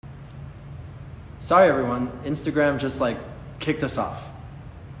Sorry everyone, Instagram just like kicked us off.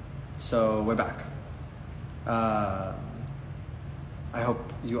 So we're back. I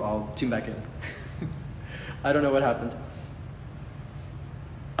hope you all tune back in. I don't know what happened.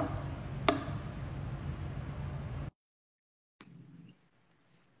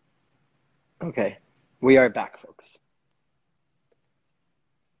 Okay, we are back, folks.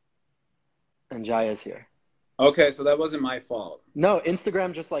 And Jaya is here. Okay, so that wasn't my fault. No,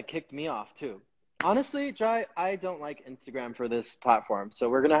 Instagram just like kicked me off too. Honestly, Jai, I don't like Instagram for this platform. So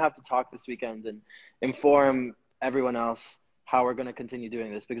we're going to have to talk this weekend and inform everyone else how we're going to continue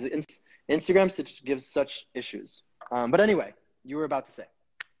doing this because Instagram gives such issues. But anyway, you were about to say.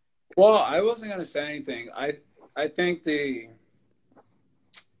 Well, I wasn't going to say anything. I think there's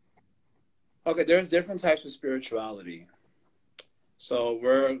different types of spirituality. So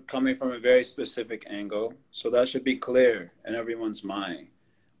we're coming from a very specific angle. So that should be clear in everyone's mind.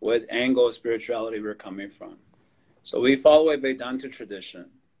 What angle of spirituality we're coming from. So we follow a Vedanta tradition.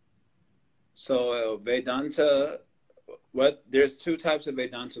 So Vedanta, there's two types of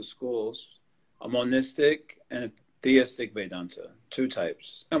Vedanta schools, a monistic and a theistic Vedanta, two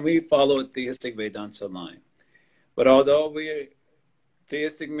types. And we follow a theistic Vedanta line. But although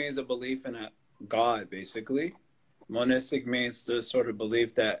theistic means a belief in a God, basically, monistic means the sort of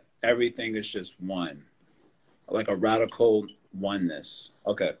belief that everything is just one, like a radical oneness.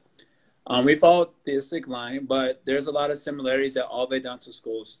 Okay. We follow theistic line, but there's a lot of similarities that all Vedanta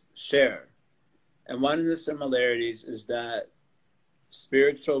schools share. And one of the similarities is that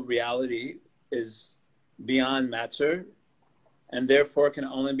spiritual reality is beyond matter and therefore can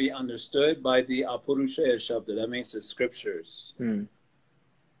only be understood by the Apurusheya Shabda. That means the scriptures.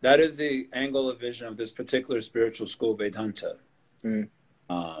 That is the angle of vision of this particular spiritual school, Vedanta.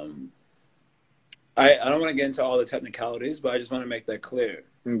 I don't want to get into all the technicalities, but I just want to make that clear.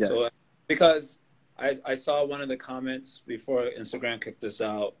 Yes. So, because I saw one of the comments before Instagram kicked us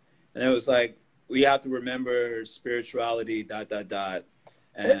out, and it was like, we have to remember spirituality, ...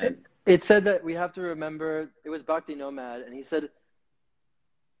 And it said that we have to remember, it was Bhakti Nomad, and he said,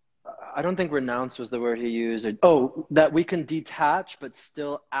 I don't think renounce was the word he used. That we can detach but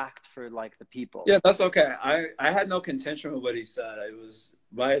still act for like the people. Yeah, that's okay. I had no contention with what he said. It was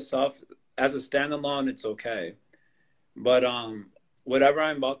by itself, as a standalone, it's okay. But whatever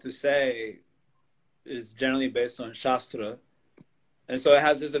I'm about to say is generally based on Shastra. And so it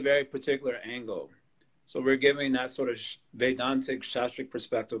has just a very particular angle. So we're giving that sort of Vedantic, Shastric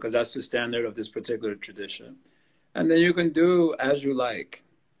perspective because that's the standard of this particular tradition. And then you can do as you like.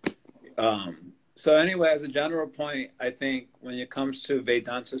 So anyway, as a general point, I think when it comes to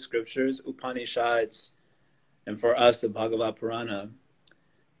Vedanta scriptures, Upanishads, and for us, the Bhagavad Purana,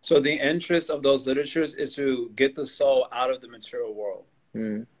 so the interest of those literatures is to get the soul out of the material world.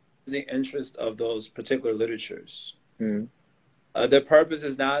 The interest of those particular literatures. The purpose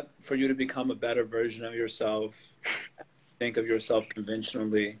is not for you to become a better version of yourself, think of yourself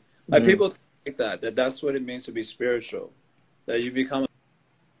conventionally. Like people think that's what it means to be spiritual, that you become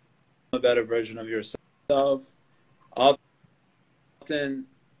a better version of yourself. Often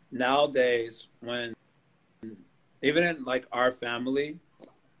nowadays, when even in like our family,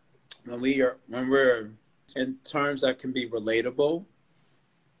 when we're in terms that can be relatable,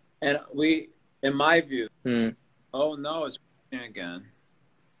 and in my view, oh no, it's again.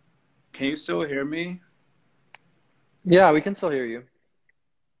 Can you still hear me? Yeah, we can still hear you.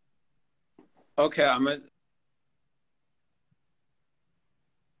 Okay,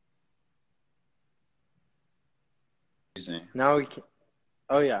 Now we can.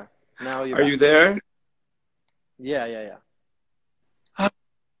 Oh yeah. Now you're Are you there? Yeah.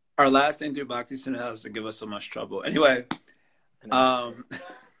 Our last interview, Bhakti Siddhanta has to give us so much trouble. Anyway,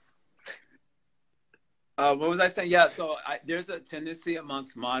 what was I saying? Yeah, so there's a tendency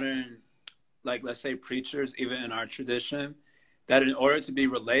amongst modern, like let's say preachers, even in our tradition, that in order to be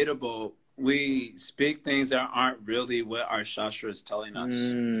relatable, we speak things that aren't really what our Shastra is telling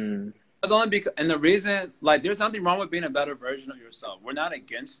us. That's only because, and the reason, like, there's nothing wrong with being a better version of yourself. We're not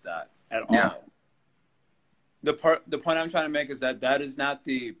against that at all. The point I'm trying to make is that is not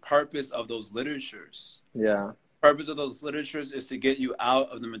the purpose of those literatures. Yeah. The purpose of those literatures is to get you out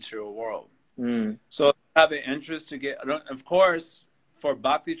of the material world. So if you have an interest to of course, for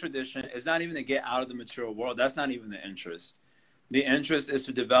Bhakti tradition, it's not even to get out of the material world. That's not even the interest. The interest is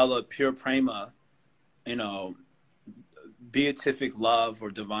to develop pure prema, beatific love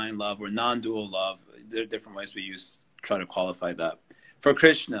or divine love or non-dual love. There are different ways we try to qualify that. For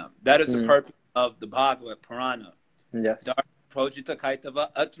Krishna, that is the purpose of the Bhagavad Purana. Yes. It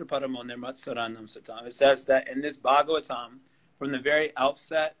says that in this Bhagavatam, from the very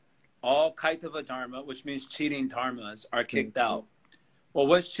outset, all Kaitava Dharma, which means cheating dharmas, are kicked out. Well,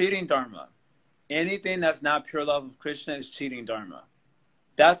 what's cheating dharma? Anything that's not pure love of Krishna is cheating dharma.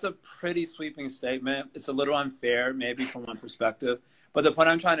 That's a pretty sweeping statement. It's a little unfair, maybe from one perspective. But the point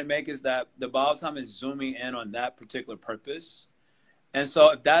I'm trying to make is that the Bhagavatam is zooming in on that particular purpose. And so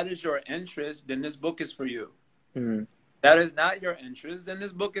if that is your interest, then this book is for you. Mm-hmm. That is not your interest, then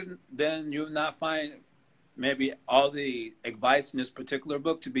this book is, then you will not find maybe all the advice in this particular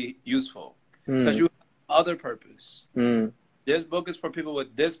book to be useful. Because you have other purpose. This book is for people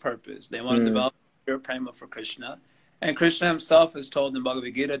with this purpose. They want to develop pure prema for Krishna. And Krishna himself has told in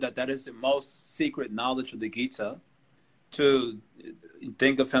Bhagavad Gita that is the most secret knowledge of the Gita, to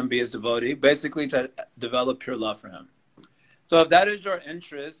think of him, be his devotee, basically to develop pure love for him. So if that is your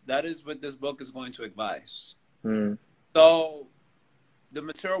interest, that is what this book is going to advise. So the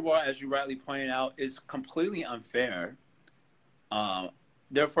material world, as you rightly pointed out, is completely unfair.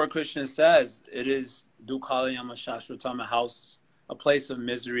 Therefore, Krishna says it is Dukhalayama Shashvatama, house, a place of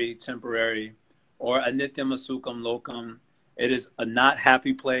misery, temporary, or Anityam Asukam Lokam. It is a not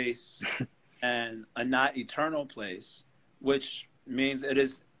happy place and a not eternal place, which means it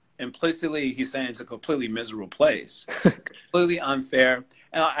is implicitly, he's saying it's a completely miserable place, completely unfair.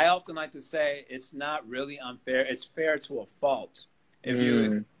 And I often like to say it's not really unfair. It's fair to a fault. If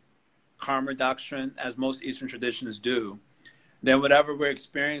you karma doctrine, as most Eastern traditions do, then whatever we're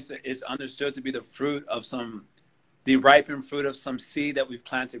experiencing is understood to be the fruit of the ripened fruit of some seed that we've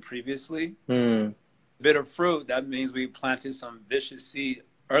planted previously. Bitter fruit, that means we planted some vicious seed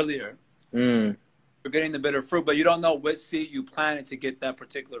earlier. We're getting the bitter fruit, but you don't know which seed you planted to get that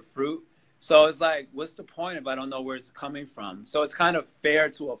particular fruit. So it's like, what's the point if I don't know where it's coming from? So it's kind of fair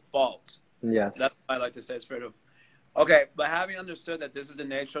to a fault. Yes. That's what I like to say. It's fair to. Okay, but having understood that this is the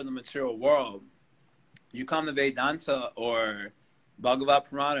nature of the material world, you come to Vedanta or Bhagavad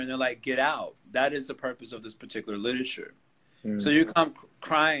Purana and they're like, get out. That is the purpose of this particular literature. So you come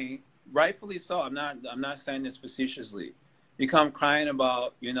crying, rightfully so. I'm not saying this facetiously. You come crying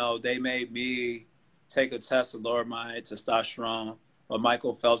about, they made me take a test to lower my testosterone, but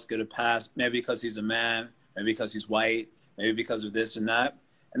Michael Phelps get a pass, maybe because he's a man, maybe because he's white, maybe because of this and that.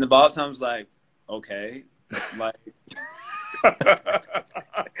 And the Bhagavatam's like, okay, like,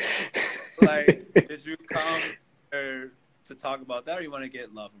 like, did you come here to talk about that, or you want to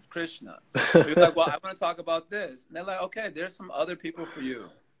get love of Krishna? You're like, well, I want to talk about this. And they're like, okay, there's some other people for you.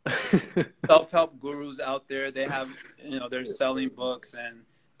 Self-help gurus out there, they have, they're selling books and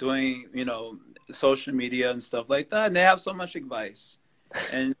doing, social media and stuff like that. And they have so much advice.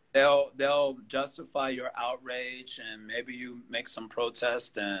 And they'll justify your outrage, and maybe you make some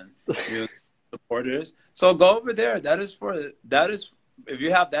protest and you supporters. So go over there. That is if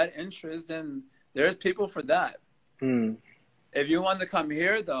you have that interest, then there's people for that. If you want to come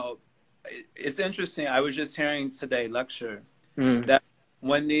here, though, it's interesting. I was just hearing today lecture that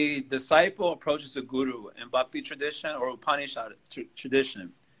when the disciple approaches a guru in Bhakti tradition or Upanishad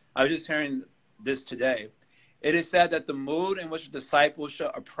tradition, I was just hearing this today. It is said that the mood in which a disciple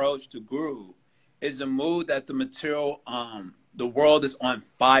should approach the guru is the mood that the material, the world is on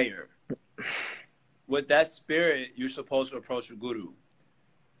fire. With that spirit, you're supposed to approach the guru.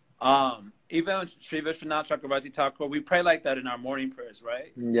 Even Sri Vishwanath Chakravarti Thakur, we pray like that in our morning prayers,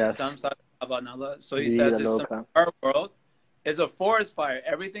 right? Yes. So he says our world is a forest fire.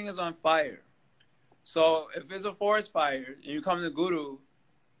 Everything is on fire. So if it's a forest fire and you come to the guru,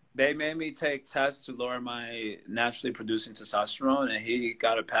 they made me take tests to lower my naturally producing testosterone, and he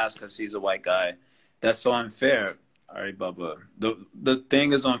got a pass because he's a white guy. That's so unfair. All right, Bubba. The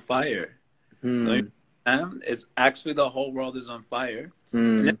thing is on fire. It's actually the whole world is on fire.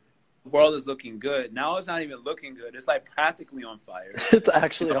 And then the world is looking good. Now it's not even looking good. It's like practically on fire. It's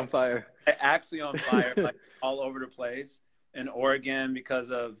actually on fire. It's actually on fire, like all over the place. In Oregon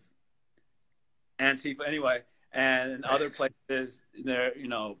because of Antifa. Anyway, and in other places, there,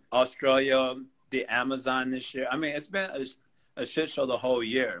 Australia, the Amazon this year. I mean, it's been a shit show the whole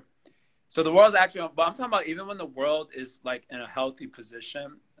year. So the world's actually on, but I'm talking about even when the world is like in a healthy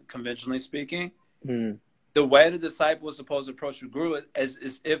position, conventionally speaking, the way the disciple is supposed to approach the guru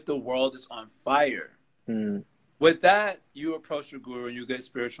is if the world is on fire. With that, you approach the guru and you get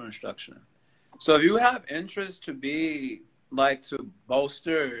spiritual instruction. So if you have interest to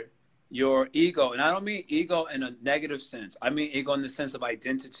bolster your ego, and I don't mean ego in a negative sense. I mean ego in the sense of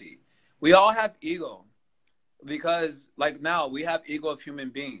identity. We all have ego because, like now, we have ego of human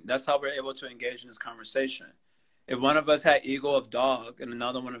being. That's how we're able to engage in this conversation. If one of us had ego of dog and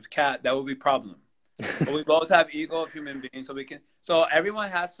another one of cat, that would be a problem. But we both have ego of human beings, so everyone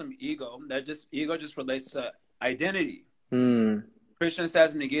has some ego. Ego just relates to identity. Krishna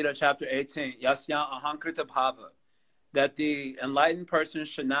says in the Gita, chapter 18, Yasya ahankrita bhava, that the enlightened person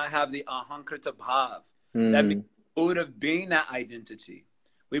should not have the ahankrita bhav. That means food of being that identity.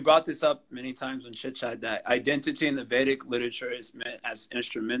 We brought this up many times on Chit Chat, that identity in the Vedic literature is meant as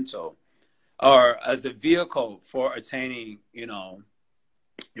instrumental or as a vehicle for attaining, you know,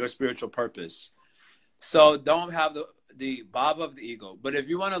 your spiritual purpose. So don't have the bhava of the ego. But if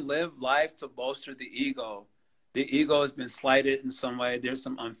you want to live life to bolster the ego has been slighted in some way. There's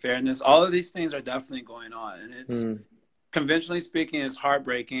some unfairness. All of these things are definitely going on. And it's, conventionally speaking, it's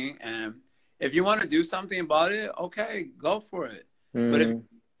heartbreaking. And if you want to do something about it, okay, go for it. But if you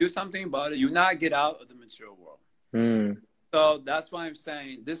do something about it, you not get out of the material world. So that's why I'm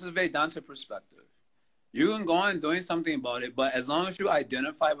saying this is a Vedanta perspective. You can go on doing something about it, but as long as you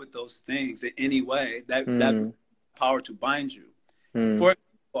identify with those things in any way, that power to bind you. For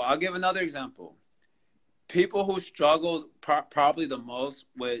example, I'll give another example. People who struggle probably the most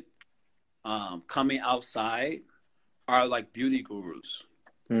with coming outside are like beauty gurus.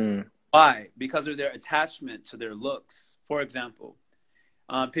 Why? Because of their attachment to their looks. For example,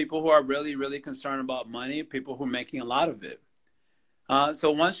 people who are really, really concerned about money, people who are making a lot of it.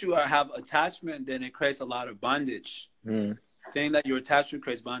 So once you have attachment, then it creates a lot of bondage. Thing that you're attached to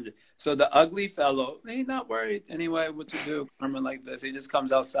creates bondage. So the ugly fellow, he's not worried anyway what to do. Karma like this, he just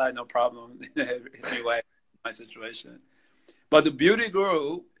comes outside, no problem. Anyway, my situation. But the beauty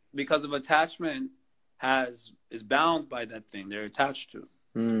guru, because of attachment, is bound by that thing they're attached to.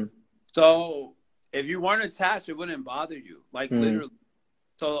 So if you weren't attached, it wouldn't bother you. Like literally.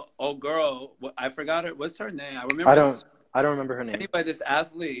 So, oh girl, I forgot her. What's her name? I remember. I don't remember her name. Anyway, this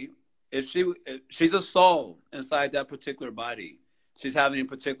athlete, if she's a soul inside that particular body, she's having a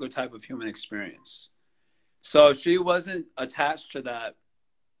particular type of human experience. So if she wasn't attached to that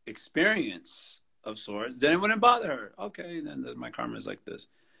experience of sorts, then it wouldn't bother her. Okay, then my karma is like this.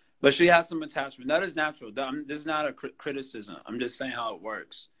 But she has some attachment. That is natural. This is not a criticism. I'm just saying how it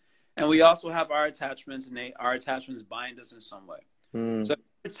works. And we also have our attachments, and our attachments bind us in some way. So if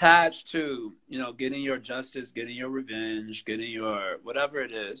you're attached to, you know, getting your justice, getting your revenge, getting your whatever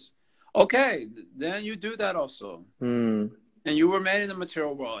it is, okay, then you do that also. And you were made in the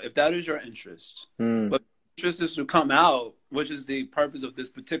material world, if that is your interest. But interest is to come out, which is the purpose of this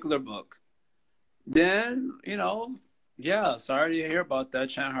particular book. Then, you know, yeah, sorry to hear about that.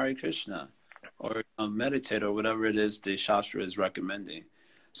 Chant Hare Krishna or meditate or whatever it is the Shastra is recommending.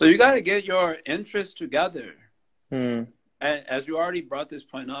 So you got to get your interests together. And as you already brought this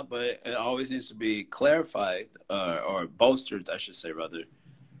point up, but it always needs to be clarified or bolstered, I should say, rather.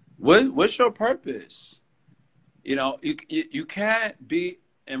 What's your purpose? You know, you can't be,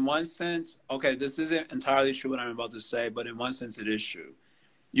 in one sense, okay, this isn't entirely true what I'm about to say, but in one sense it is true.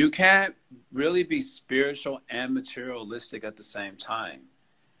 You can't really be spiritual and materialistic at the same time.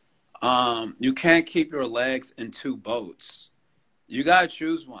 You can't keep your legs in two boats. You got to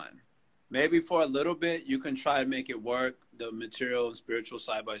choose one. Maybe for a little bit, you can try to make it work, the material and spiritual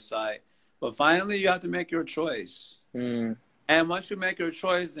side by side. But finally, you have to make your choice. And once you make your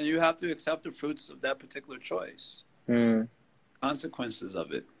choice, then you have to accept the fruits of that particular choice. Consequences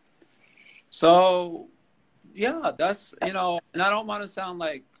of it. So, yeah, that's, you know, and I don't want to sound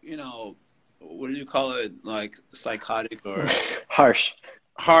like, you know, what do you call it? Like psychotic or harsh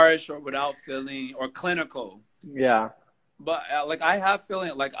or without feeling or clinical. Yeah. But like I have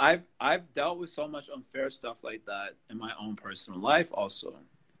feeling like I've dealt with so much unfair stuff like that in my own personal life also.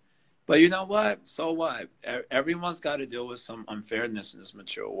 But you know what? So what? Everyone's got to deal with some unfairness in this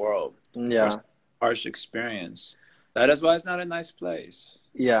material world. Yeah. Or harsh experience. That is why it's not a nice place.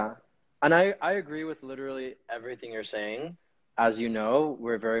 Yeah. And I agree with literally everything you're saying. As you know,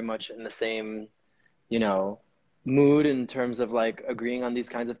 we're very much in the same, you know, mood in terms of like agreeing on these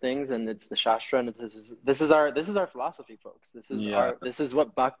kinds of things, and it's the Shastra, and this is our philosophy, folks. This is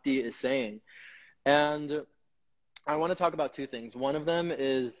what Bhakti is saying. And I want to talk about two things. One of them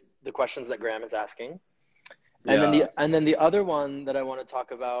is the questions that Graham is asking. And then the other one that I want to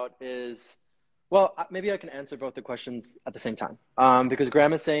talk about is, well, maybe I can answer both the questions at the same time. Because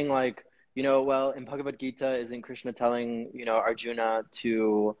Graham is saying like, you know, well, in Bhagavad Gita, isn't Krishna telling, you know, Arjuna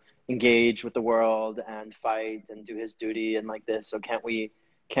to engage with the world and fight and do his duty and like this? So can't we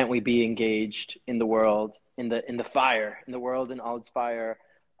be engaged in the world, in the fire, in the world in all its fire,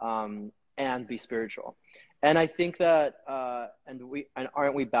 and be spiritual? And I think that, and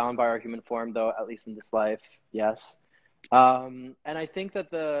aren't we bound by our human form though, at least in this life? Yes. And I think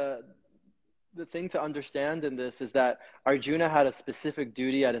that the thing to understand in this is that Arjuna had a specific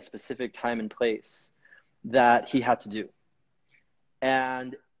duty at a specific time and place that he had to do.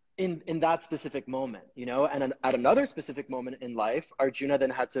 And in that specific moment, you know, and at another specific moment in life, Arjuna then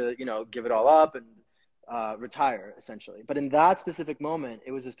had to, you know, give it all up and retire essentially. But in that specific moment,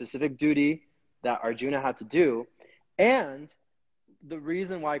 it was a specific duty that Arjuna had to do. And the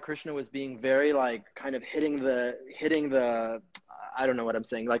reason why Krishna was being very like kind of hitting the I don't know what I'm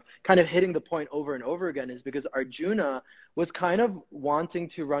saying, like kind of hitting the point over and over again, is because Arjuna was kind of wanting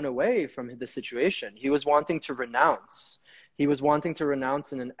to run away from the situation. He was wanting to renounce. He was wanting to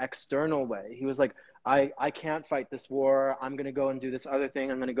renounce in an external way. He was like, I can't fight this war. I'm going to go and do this other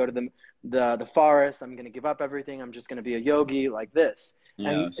thing. I'm going to go to the forest. I'm going to give up everything. I'm just going to be a yogi like this.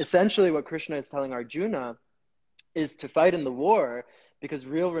 Yes. And essentially what Krishna is telling Arjuna is to fight in the war, because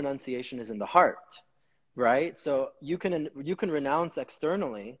real renunciation is in the heart, right? So you can renounce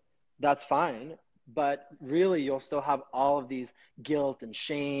externally, that's fine, but really you'll still have all of these guilt and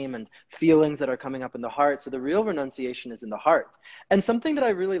shame and feelings that are coming up in the heart. So the real renunciation is in the heart. And something that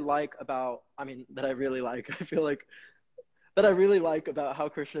I really like about, I feel like that I really like about how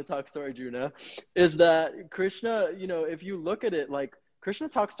Krishna talks to Arjuna is that Krishna, you know, if you look at it, like Krishna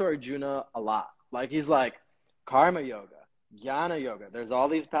talks to Arjuna a lot. Like he's like, karma yoga, jnana yoga, there's all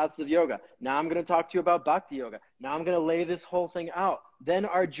these paths of yoga. Now I'm going to talk to you about bhakti yoga. Now I'm going to lay this whole thing out. Then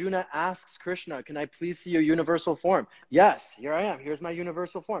Arjuna asks Krishna, can I please see your universal form? Yes, here I am. Here's my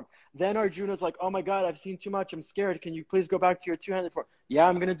universal form. Then Arjuna's like, oh my God, I've seen too much. I'm scared. Can you please go back to your two-handed form? Yeah,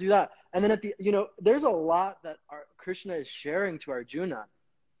 I'm going to do that. And then at the, you know, there's a lot that Krishna is sharing to Arjuna.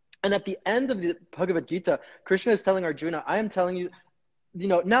 And at the end of the Bhagavad Gita, Krishna is telling Arjuna, I am telling you, you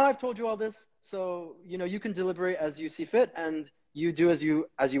know, now I've told you all this, so, you know, you can deliberate as you see fit and you do as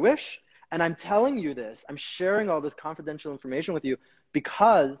you wish. And I'm telling you this, I'm sharing all this confidential information with you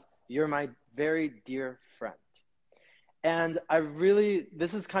because you're my very dear friend. And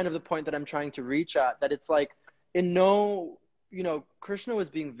this is kind of the point that I'm trying to reach at, that it's like, Krishna was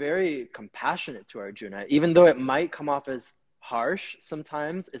being very compassionate to Arjuna, even though it might come off as harsh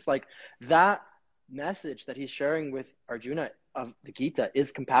sometimes. It's like that message that he's sharing with Arjuna of the Gita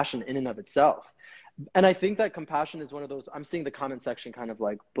is compassion in and of itself. And I think that compassion is one of those, I'm seeing the comment section kind of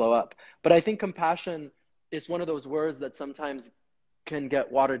like blow up, but I think compassion is one of those words that sometimes can get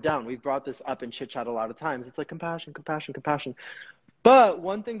watered down. We've brought this up in chit chat a lot of times. It's like compassion, compassion, compassion. But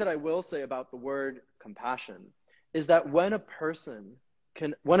one thing that I will say about the word compassion is that when a person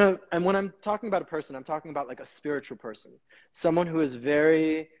and when I'm talking about a person, I'm talking about like a spiritual person, someone who is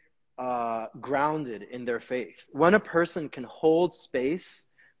very grounded in their faith. When a person can hold space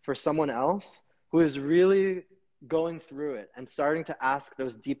for someone else who is really going through it and starting to ask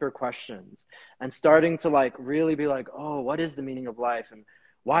those deeper questions and starting to like really be like, oh, what is the meaning of life? And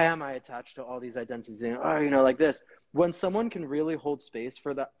why am I attached to all these identities? And, oh, you know, like this. When someone can really hold space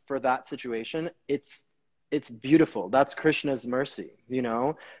for that situation, it's beautiful. That's Krishna's mercy, you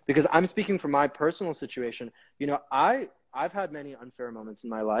know, because I'm speaking from my personal situation. You know, I've had many unfair moments in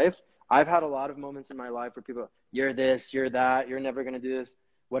my life. I've had a lot of moments in my life where people, you're this, you're that, you're never going to do this,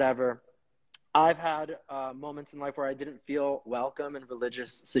 whatever. I've had moments in life where I didn't feel welcome in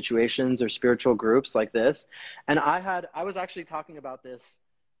religious situations or spiritual groups like this. And I was actually talking about this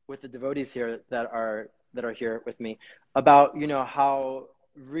with the devotees here that are here with me about, you know, how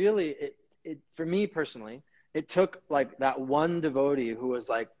really it for me personally, it took like that one devotee who was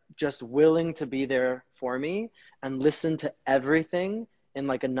like just willing to be there for me and listen to everything in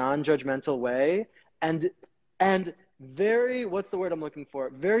like a non-judgmental way and very, what's the word I'm looking for?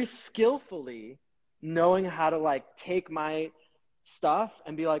 Very skillfully knowing how to like take my stuff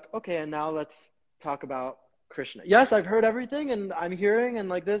and be like, okay, and now let's talk about Krishna. Yes, I've heard everything and I'm hearing and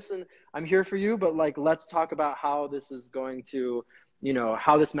like this and I'm here for you, but like, let's talk about how this is going to, you know,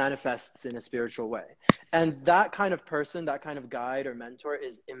 how this manifests in a spiritual way. And that kind of person, that kind of guide or mentor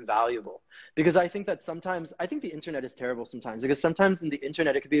is invaluable, because I think that sometimes, I think the internet is terrible sometimes, because sometimes in the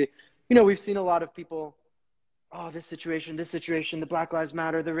internet, it could be, you know, we've seen a lot of people, oh, this situation, the Black Lives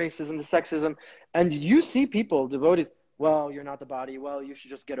Matter, the racism, the sexism. And you see people, devotees, well, you're not the body. Well, you should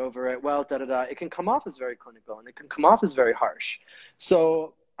just get over it. Well, da-da-da. It can come off as very clinical and it can come off as very harsh.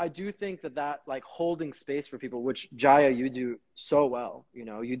 So I do think that like holding space for people, which Jaya, you do so well, you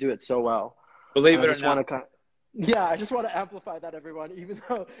know, you do it so well. Believe it or not. Yeah, I just want to amplify that, everyone, even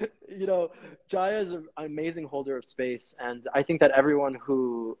though, you know, Jaya is an amazing holder of space. And I think that everyone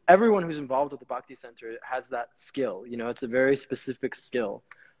who's involved with the Bhakti Center has that skill. You know, it's a very specific skill.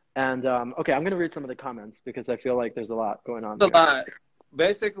 And, okay, I'm going to read some of the comments because I feel like there's a lot going on. A lot.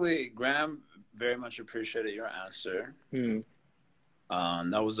 Basically, Graham very much appreciated your answer.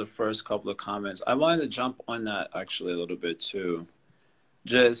 That was the first couple of comments. I wanted to jump on that actually a little bit too.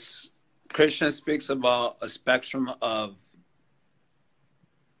 Just Krishna speaks about a spectrum of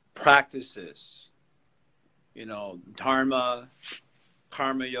practices, you know, dharma,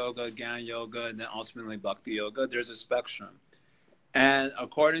 karma yoga, Gyan yoga, and then ultimately bhakti yoga. There's a spectrum. And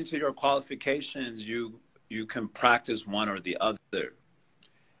according to your qualifications, you can practice one or the other.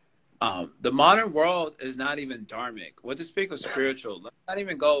 The modern world is not even dharmic. What to speak of spiritual? Let's not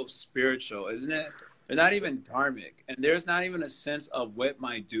even go spiritual, isn't it? They're not even dharmic. And there's not even a sense of what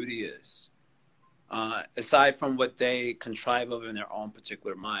my duty is, aside from what they contrive of in their own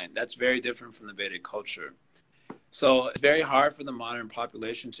particular mind. That's very different from the Vedic culture. So it's very hard for the modern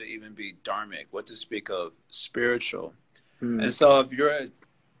population to even be dharmic, what to speak of spiritual. And so if you're,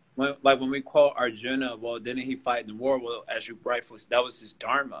 when we quote Arjuna, well, didn't he fight in the war? Well, as you rightfully said, that was his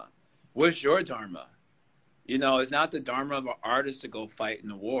dharma. What's your dharma? You know, it's not the dharma of an artist to go fight in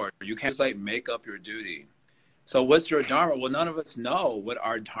the war. You can't just like make up your duty. So what's your dharma? Well, none of us know what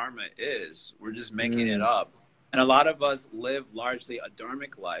our dharma is. We're just making it up. And a lot of us live largely a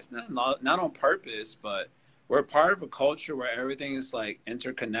dharmic life, not on purpose, but we're part of a culture where everything is like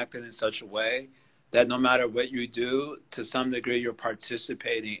interconnected in such a way that no matter what you do, to some degree, you're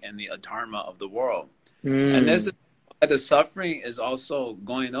participating in the dharma of the world. And this is why the suffering is also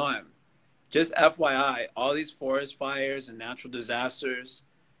going on. Just FYI, all these forest fires and natural disasters,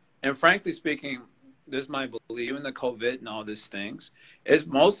 and frankly speaking, this is my belief, even the COVID and all these things, is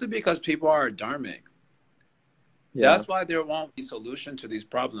mostly because people are dharmic. That's why there won't be a solution to these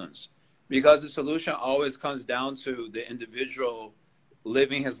problems, because the solution always comes down to the individual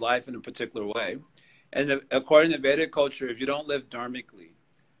living his life in a particular way. And according to Vedic culture, if you don't live dharmically,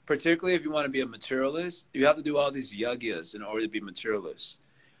 particularly if you want to be a materialist, you have to do all these yagyas in order to be materialist.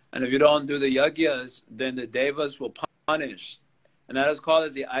 And if you don't do the yagyas, then the devas will punish. And that is called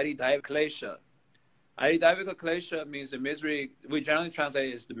as the Adidaiva Klesha. Adidaiva Klesha means the misery, we generally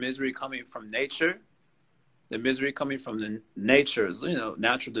translate as the misery coming from nature, the misery coming from the natures, you know,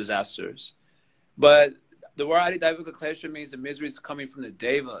 natural disasters. But the word Adidaiva Klesha means the misery is coming from the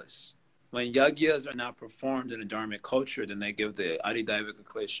devas. When yagyas are not performed in a dharmic culture, then they give the Adidaiva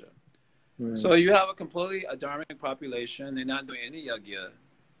Klesha. So you have a completely adharmic population, they're not doing any yagya.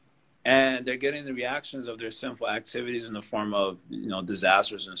 And they're getting the reactions of their sinful activities in the form of, you know,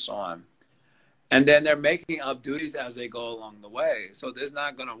 disasters and so on. And then they're making up duties as they go along the way. So this is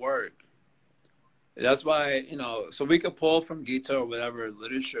not going to work. That's why, you know, so we could pull from Gita or whatever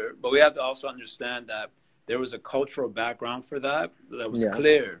literature, but we have to also understand that there was a cultural background for that was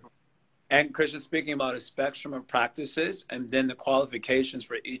clear. And Krishna's speaking about a spectrum of practices and then the qualifications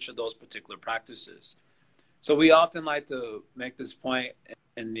for each of those particular practices. So we often like to make this point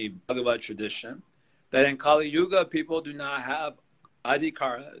in the Bhagavad tradition that in Kali Yuga, people do not have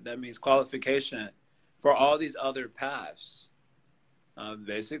adhikara, that means qualification, for all these other paths.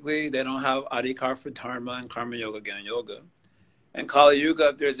 Basically, they don't have adhikara for dharma and karma yoga, Gyan yoga. And Kali Yuga,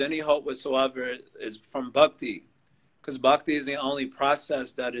 if there's any hope whatsoever, is from bhakti, because bhakti is the only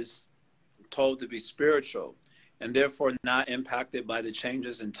process that is told to be spiritual and therefore not impacted by the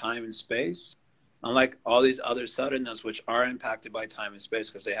changes in time and space, unlike all these other sadhanas which are impacted by time and space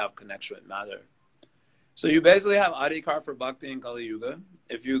because they have connection with matter. So you basically have adhikar for bhakti in Kali Yuga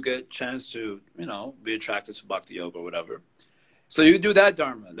if you get a chance to, you know, be attracted to bhakti yoga or whatever. So you do that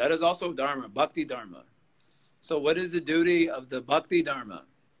dharma. That is also dharma, bhakti dharma. So what is the duty of the bhakti dharma?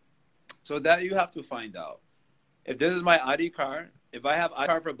 So that you have to find out. If this is my adhikar, if I have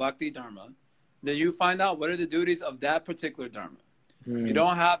adhikar for bhakti dharma, then you find out what are the duties of that particular dharma. You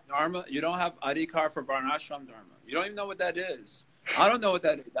don't have dharma, you don't have adhikar for varnashram dharma. You don't even know what that is. I don't know what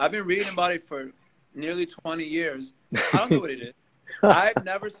that is. I've been reading about it for nearly 20 years. I don't know what it is. I've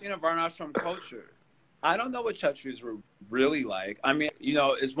never seen a varnashram culture. I don't know what Kshatriyas were really like. I mean, you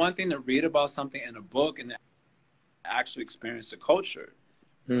know, it's one thing to read about something in a book and actually experience the culture.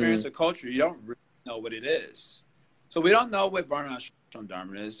 Experience the culture, you don't really know what it is. So we don't know what varnashram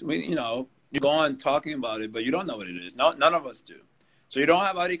dharma is. We, you know, you go on talking about it, but you don't know what it is. No, none of us do. So you don't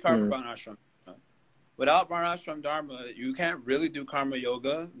have adhikar for varnashram. Without varnashram dharma, you can't really do karma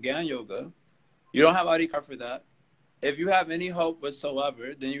yoga, Gyan yoga. You don't have adhikar for that. If you have any hope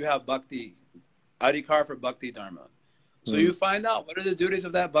whatsoever, then you have bhakti, adhikar for bhakti dharma. So you find out what are the duties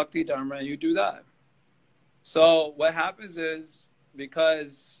of that bhakti dharma and you do that. So what happens is,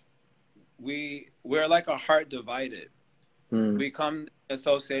 because we're like a heart divided, we come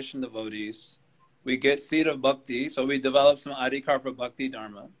association devotees, we get seed of bhakti, so we develop some adhikar for bhakti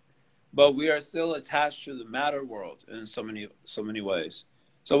dharma, but we are still attached to the matter world in so many ways.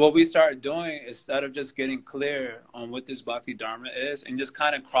 So what we start doing, instead of just getting clear on what this bhakti dharma is and just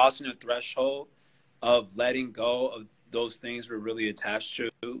kind of crossing the threshold of letting go of those things we're really attached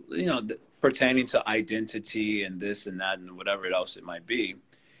to, you know, pertaining to identity and this and that and whatever else it might be,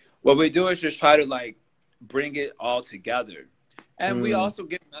 what we do is just try to like bring it all together. And we also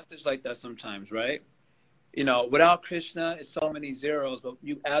get a message like that sometimes, right? You know, without Krishna, it's so many zeros, but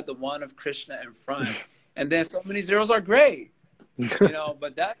you add the one of Krishna in front, and then so many zeros are great. You know,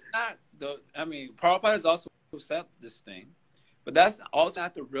 but that's not I mean, Prabhupada has also said this thing, but that's also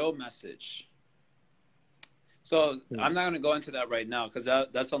not the real message. So I'm not going to go into that right now because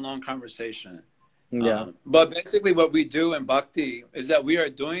that's a long conversation. Yeah. But basically what we do in Bhakti is that we are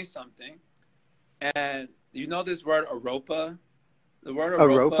doing something, and you know this word aropa? The word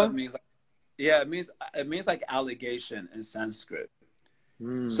aropa means like, yeah, it means like allegation in Sanskrit.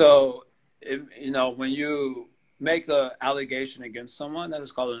 So, you know, when you make an allegation against someone, that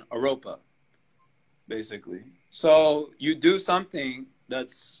is called an aropa, basically. So you do something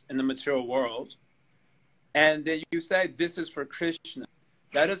that's in the material world, and then you say, this is for Krishna.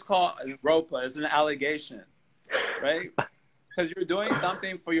 That is called aropa. It's an allegation, right? Because you're doing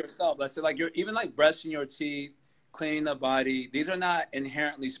something for yourself. Let's say like you're even like brushing your teeth, cleaning the body. These are not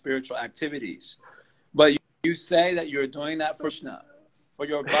inherently spiritual activities. But you say that you're doing that for Krishna, for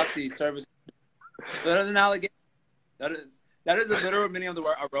your bhakti service. So that is an allegation. That is a literal meaning of the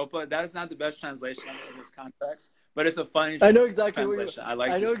word aropa. That is not the best translation in this context, but it's a funny translation.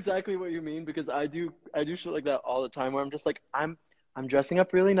 I know exactly what you mean because I do shit like that all the time where I'm just like I'm dressing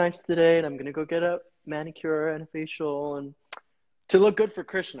up really nice today and I'm gonna go get a manicure and a facial and to look good for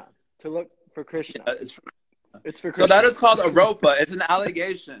Krishna. Yeah, it's for Krishna. So that is called aropa. It's an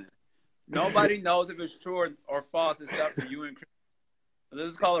allegation. Nobody knows if it's true or false except for you and Krishna.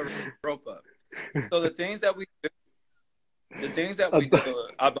 This is called aropa. So the things that we do,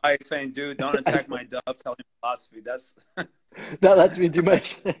 Abai saying, dude, don't attack my dove-telling philosophy. That lets me do my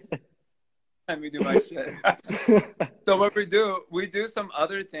shit. Let me do my shit. So what we do some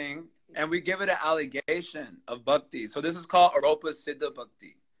other thing, and we give it an allegation of bhakti. So this is called aropa siddha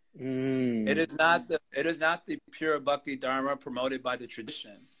bhakti. It is not the pure bhakti dharma promoted by the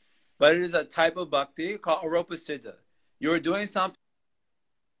tradition, but it is a type of bhakti called aropa siddha. You're doing something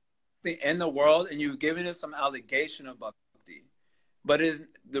in the world, and you're giving it some allegation of bhakti. But is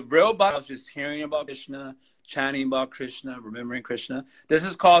the real bhakti is just hearing about Krishna, chanting about Krishna, remembering Krishna. This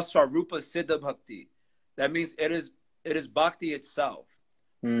is called Swarupa Siddha Bhakti. That means it is bhakti itself.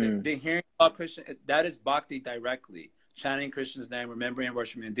 The hearing about Krishna, that is bhakti directly. Chanting Krishna's name, remembering and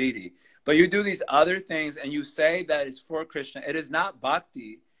worshiping the deity. But you do these other things and you say that it's for Krishna. It is not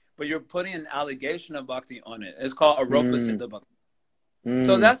bhakti, but you're putting an allegation of bhakti on it. It's called Aropa Siddha Bhakti.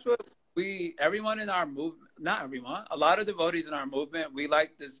 So that's what everyone in our movement, not everyone, a lot of devotees in our movement, we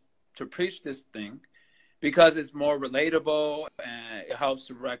like this to preach this thing because it's more relatable and it helps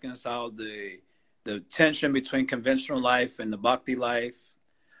to reconcile the tension between conventional life and the bhakti life.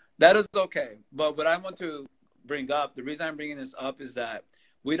 That is okay. But what I want to bring up, the reason I'm bringing this up is that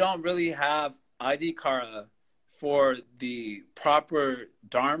we don't really have adhikara for the proper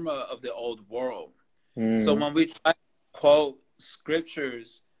dharma of the old world. So when we try to quote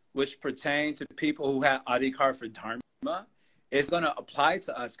scriptures which pertain to people who have adhikar for dharma, it's going to apply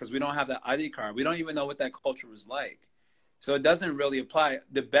to us because we don't have that adhikar. We don't even know what that culture was like. So it doesn't really apply.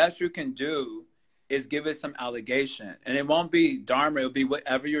 The best you can do is give it some allegation. And it won't be dharma. It'll be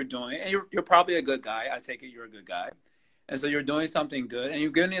whatever you're doing. And you're probably a good guy. I take it you're a good guy. And so you're doing something good. And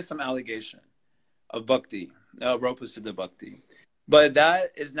you're giving it some allegation of bhakti, aropa siddha bhakti. But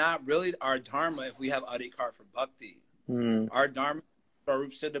that is not really our dharma if we have adhikar for bhakti. Our dharma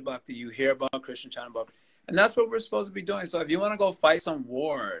Swarupa Siddha Bhakti, you hear about Krishna, chant about, and that's what we're supposed to be doing. So if you want to go fight some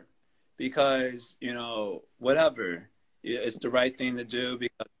war because, you know, whatever, it's the right thing to do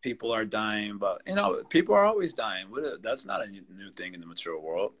because people are dying, but, you know, people are always dying. That's not a new thing in the material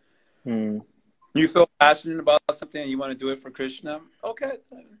world. You feel passionate about something and you want to do it for Krishna, okay.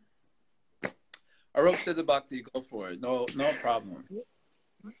 Aropa Siddha Bhakti, go for it. No problem.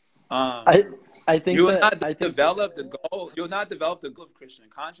 I think you will not develop the goal. You will not develop the goal of Krishna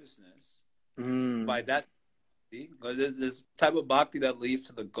consciousness by that. Because there's this type of bhakti that leads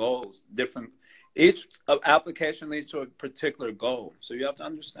to the goals. Different. Each application leads to a particular goal. So you have to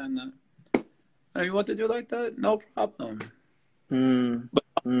understand that. And if you want to do like that, no problem. But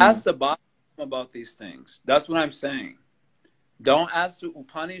ask the Bhagavatam about these things. That's what I'm saying. Don't ask the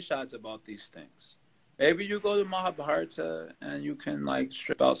Upanishads about these things. Maybe you go to Mahabharata and you can like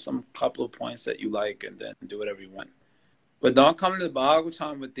strip out some couple of points that you like and then do whatever you want. But don't come to the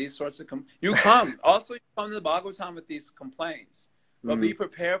Bhagavatam with these sorts of you come to the Bhagavatam with these complaints, but be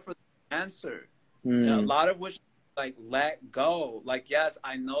prepared for the answer. And a lot of which like let go. Like, yes,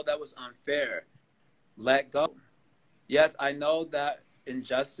 I know that was unfair. Let go. Yes, I know that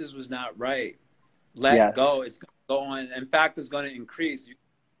injustice was not right. Let go. It's going to go on. In fact, it's going to increase.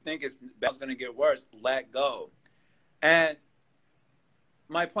 think it's going to get worse, let go. And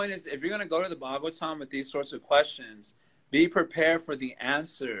my point is, if you're going to go to the Bhagavatam with these sorts of questions, be prepared for the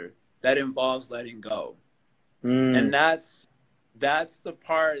answer that involves letting go. And that's the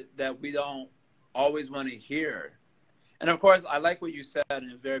part that we don't always want to hear. And of course, I like what you said,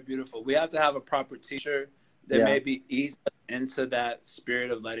 and it's very beautiful. We have to have a proper teacher that maybe ease into that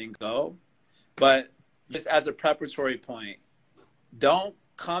spirit of letting go. But just as a preparatory point, don't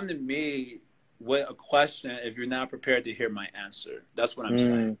come to me with a question if you're not prepared to hear my answer. That's what I'm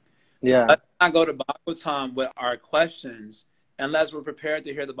saying. Yeah. Let's not go to Bhagavatam with our questions unless we're prepared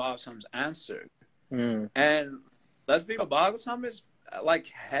to hear the Bhagavatam's answer. And let's be real, Bhagavatam is like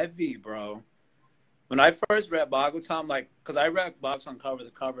heavy, bro. When I first read Bhagavatam, because I read Bhagavatam cover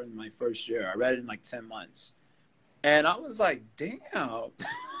to cover in my first year. I read it in like 10 months. And I was like, damn.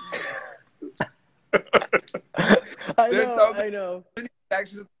 I know.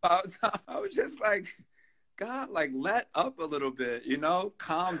 Sections about time. I was just like, God, like, let up a little bit,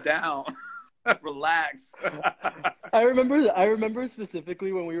 calm down, relax. I remember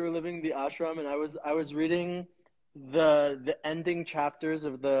specifically when we were living in the ashram, and I was reading the ending chapters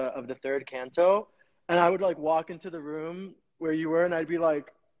of the third canto, and I would like walk into the room where you were, and I'd be like,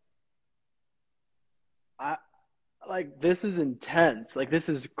 this is intense. Like, this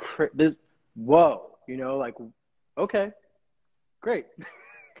is whoa, like, okay. Great.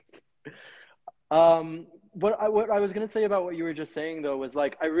 What I was going to say about what you were just saying, though, was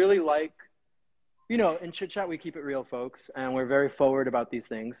like, I really like, in Chit Chat, we keep it real, folks, and we're very forward about these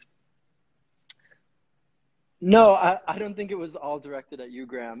things. No, I don't think it was all directed at you,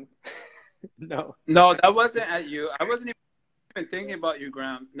 Graham. No, that wasn't at you. I wasn't even thinking about you,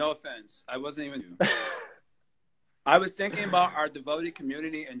 Graham. No offense. I wasn't even you. I was thinking about our devotee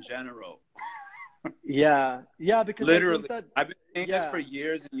community in general. Yeah, because literally, I've been saying this for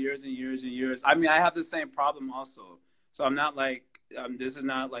years and years and years and years. I mean, I have the same problem also. So I'm not like, this is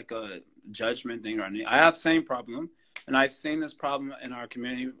not like a judgment thing or anything. I have the same problem, and I've seen this problem in our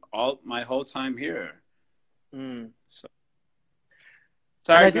community my whole time here. So,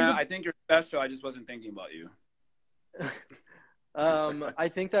 sorry, man. I think you're special. I just wasn't thinking about you. I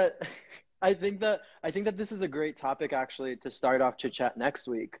think that this is a great topic, actually, to start off Chit Chat next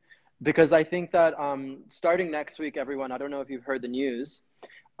week. Because I think that starting next week, everyone, I don't know if you've heard the news,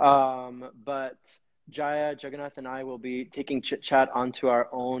 but Jaya, Jagannath, and I will be taking Chit Chat onto our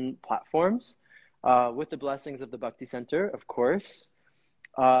own platforms with the blessings of the Bhakti Center, of course.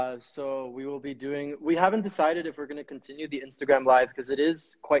 So we will be we haven't decided if we're going to continue the Instagram Live because it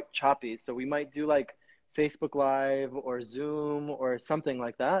is quite choppy. So we might do like Facebook Live or Zoom or something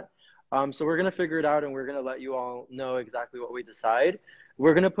like that. So we're going to figure it out, and we're going to let you all know exactly what we decide.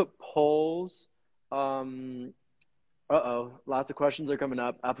 We're going to put polls. Lots of questions are coming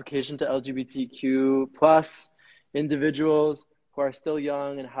up. Application to LGBTQ plus individuals who are still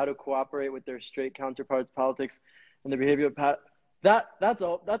young and how to cooperate with their straight counterparts, politics, and the behavior of that's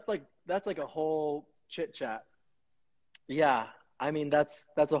like a whole chit chat. Yeah, I mean that's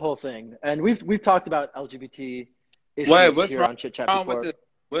a whole thing, and we've talked about LGBT issues here on Chit Chat before.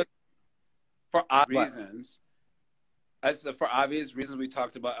 For obvious reasons. For obvious reasons, we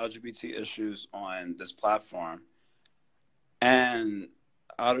talked about LGBT issues on this platform and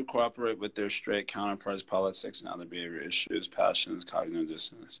how to cooperate with their straight counterparts, politics, and other behavior issues, passions, cognitive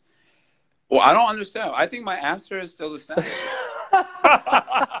dissonance. Well, I don't understand. I think my answer is still the same.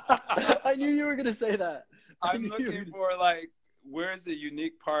 I knew you were going to say that. I'm looking for, like, where's the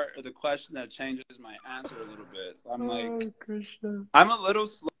unique part of the question that changes my answer a little bit? I'm Krishna. I'm a little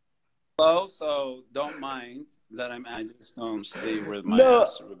slow, so don't mind that I just don't see where my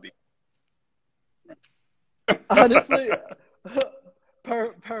answer would be. Honestly,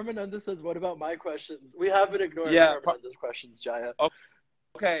 Paramananda says, what about my questions? We have been ignoring Paramananda's questions, Jaya.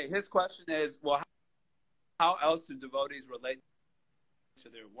 Okay, his question is, well, how else do devotees relate to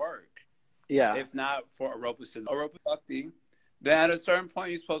their work? Yeah. If not for Aropa Siddha Bhakti, then at a certain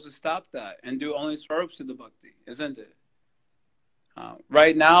point you're supposed to stop that and do only Swarup Siddha Bhakti, isn't it?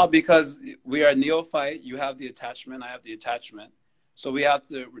 Right now, because we are neophyte, you have the attachment, I have the attachment. So we have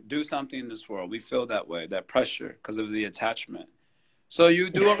to do something in this world. We feel that way, that pressure, because of the attachment. So you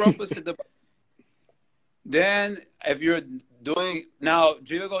do Aropa Siddha Bhakti. Then if you're doing, now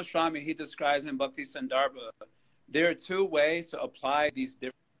Jiva Goswami, he describes in Bhakti Sandarbha, there are two ways to apply these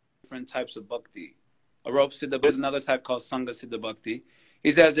different types of bhakti. Aropa Siddha Bhakti is another type called Sangha Siddha Bhakti.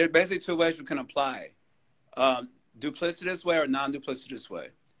 He says there are basically two ways you can apply. Duplicitous way or non-duplicitous way.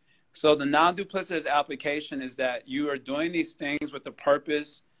 So the non-duplicitous application is that you are doing these things with the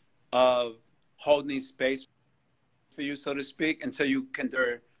purpose of holding space for you, so to speak, until you can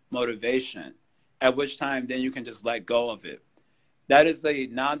motivation, at which time then you can just let go of it. That is the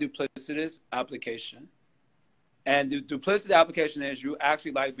non-duplicitous application. And the duplicitous application is you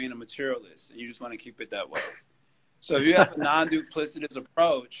actually like being a materialist and you just want to keep it that way. So if you have a non-duplicitous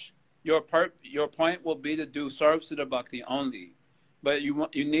approach, your point will be to do Sarvasiddha Bhakti only. But you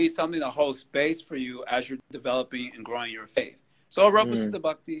need something to hold space for you as you're developing and growing your faith. So Arupasiddha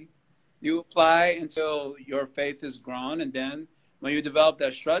Bhakti, you apply until your faith is grown, and then when you develop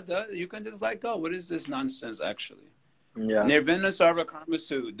that Shraddha, you can just let go. What is this nonsense, actually? Yeah. Nirvana Sarva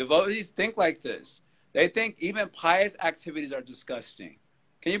Karmasu. Devotees think like this. They think even pious activities are disgusting.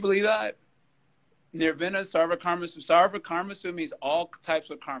 Can you believe that? Nirvana Sarva Karmasu. Sarva Karmasu means all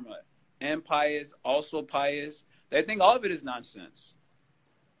types of karma. Impious, also pious. They think all of it is nonsense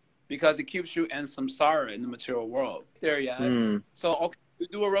because it keeps you in samsara in the material world. There you have it. So, okay, you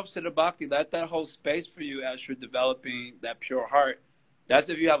do Arupasiddha Bhakti, let that hold space for you as you're developing that pure heart. That's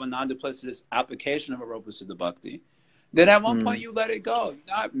if you have a non-duplicitous application of Arupasiddha Bhakti. Then at one point you let it go.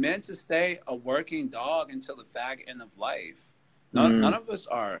 You're not meant to stay a working dog until the fag end of life. None of us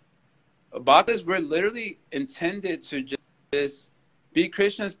are. Bhaktas, we're literally intended to just be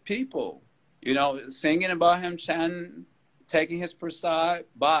Krishna's people. You know, singing about him, chanting, taking his prasad,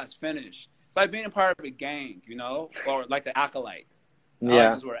 boss, finish. It's like being a part of a gang, you know, or like an acolyte. I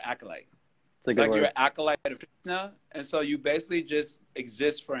like this word, acolyte. It's a good word. You're an acolyte of Krishna, and so you basically just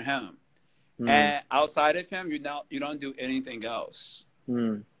exist for him. And outside of him, you don't do anything else.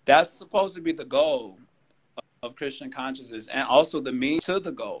 That's supposed to be the goal of Krishna consciousness, and also the means to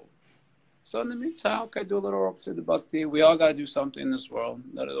the goal. So in the meantime, okay, do a little Arupasiddha Bhakti. We all got to do something in this world.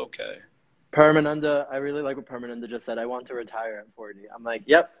 That is okay. Paramananda, I really like what Paramananda just said. I want to retire at 40. I'm like,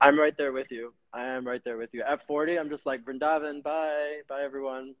 yep, I'm right there with you. I am right there with you. At 40, I'm just like, Vrindavan, bye. Bye,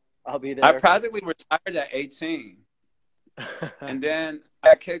 everyone. I'll be there. I practically retired at 18. And then I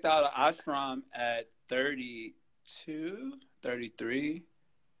got kicked out of ashram at 32, 33.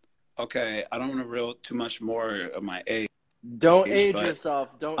 Okay, I don't want to reveal too much more of my age. Don't age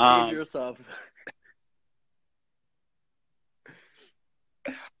yourself. Don't age yourself.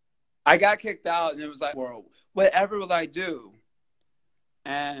 I got kicked out, and it was like, well, whatever will I do?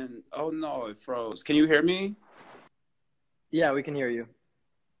 And, oh, no, it froze. Can you hear me? Yeah, we can hear you.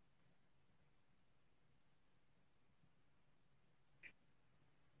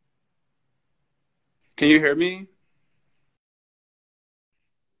 Can you hear me?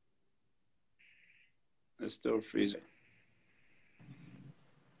 It's still freezing.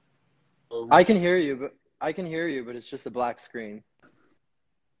 I can hear you, but it's just a black screen.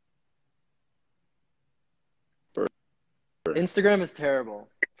 Instagram is terrible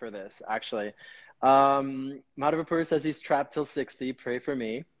for this, actually. Madhavapur says he's trapped till 60. Pray for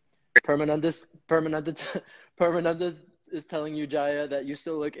me. Permananda is telling you, Jaya, that you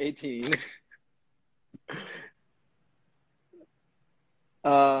still look 18.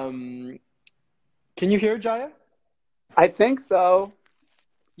 Can you hear Jaya? I think so.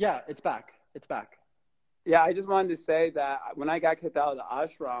 Yeah, it's back. It's back. Yeah, I just wanted to say that when I got kicked out of the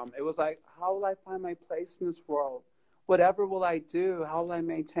ashram, it was like, how will I find my place in this world? Whatever will I do? How will I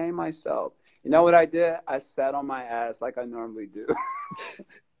maintain myself? You know what I did? I sat on my ass like I normally do.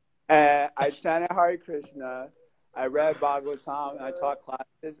 And I chanted Hare Krishna. I read Bhagavatam, and I taught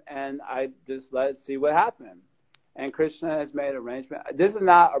classes, and I just let it see what happened. And Krishna has made arrangement. This is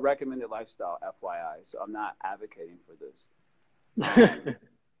not a recommended lifestyle, FYI, so I'm not advocating for this.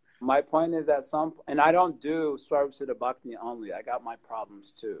 My point is that and I don't do Sarvasiddha Bhakti only. I got my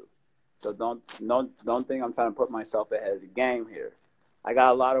problems too. So don't think I'm trying to put myself ahead of the game here. I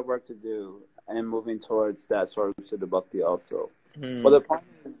got a lot of work to do and moving towards that Sarvasiddha Bhakti also. Well, the point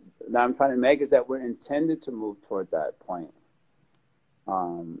is that I'm trying to make is that we're intended to move toward that point.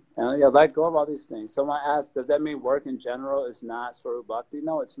 And yeah, let go of all these things. Someone asked, does that mean work in general is not Swarup Bhakti?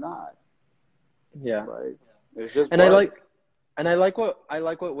 No, it's not. Yeah. Right. It's just and work. I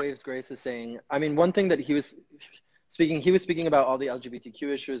like what Waves Grace is saying. I mean, one thing that he was speaking about all the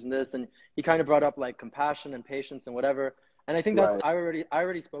LGBTQ issues and this, and he kind of brought up like compassion and patience and whatever. And I think that's I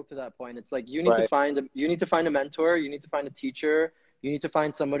already spoke to that point. It's like you need to find a mentor, you need to find a teacher, you need to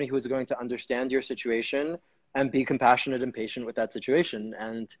find somebody who is going to understand your situation and be compassionate and patient with that situation.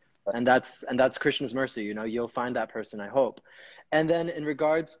 And that's Krishna's mercy, you know, you'll find that person, I hope. And then in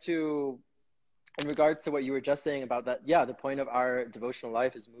regards to what you were just saying about that, yeah, the point of our devotional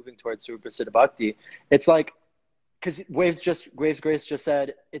life is moving towards Sarvasiddha Bhakti. It's like, because Waves Grace just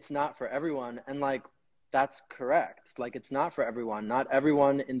said it's not for everyone, and like that's correct. Like it's not for everyone. Not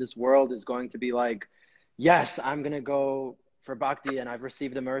everyone in this world is going to be like, yes, I'm gonna go for bhakti and I've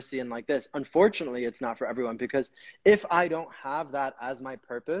received the mercy and like this. Unfortunately, it's not for everyone, because if I don't have that as my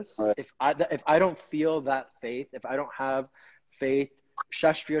purpose, Right. if I don't feel that faith, if I don't have faith,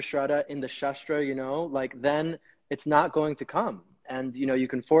 Shastriya Shraddha in the Shastra, you know, like then it's not going to come. And, you know, you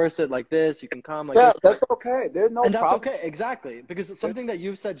can force it like this, you can come like Yeah, this. that's okay. There's no And that's problem. okay, exactly. Because it's something that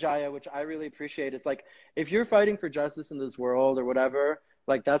you've said, Jaya, which I really appreciate. It's like, if you're fighting for justice in this world or whatever,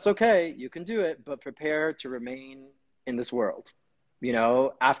 like that's okay, you can do it, but prepare to remain in this world, you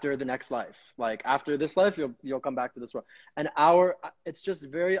know, after the next life. Like after this life, you'll come back to this world. And it's just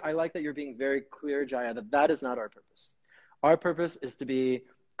very, I like that you're being very clear, Jaya, that that is not our purpose. Our purpose is to be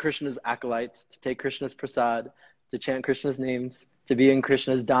Krishna's acolytes, to take Krishna's prasad, to chant Krishna's names, to be in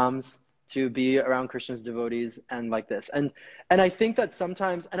Krishna's dhams, to be around Krishna's devotees, and like this. And I think that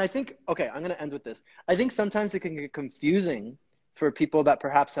sometimes, and I think, okay, I'm going to end with this. I think sometimes it can get confusing for people that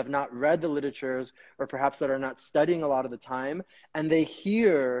perhaps have not read the literatures, or perhaps that are not studying a lot of the time, and they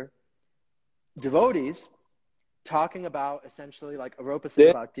hear devotees talking about essentially like Aropa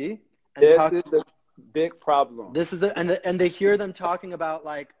Siddha Bhakti. This is the big problem. This is and they hear them talking about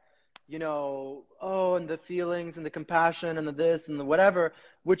like, you know, oh, and the feelings and the compassion and the this and the whatever,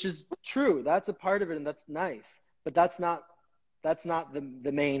 which is true. That's a part of it, and that's nice. But that's not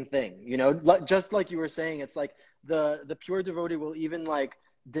the main thing, you know. Just like you were saying, it's like the pure devotee will even like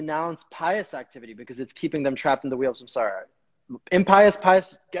denounce pious activity because it's keeping them trapped in the wheel of samsara. Impious,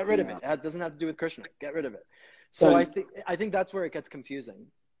 pious, get rid of it. It doesn't have to do with Krishna. Get rid of it. So I think that's where it gets confusing.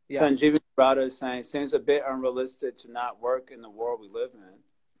 Yeah. Sanjeev Radha is saying, seems a bit unrealistic to not work in the world we live in.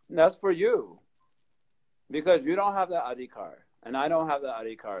 And that's for you, because you don't have the adhikar, and I don't have the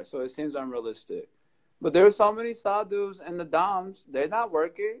adhikar, so it seems unrealistic. But there's so many sadhus in the dhams, they're not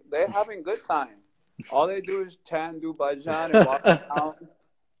working, they're having good time. All they do is chant, do bhajan, and walk around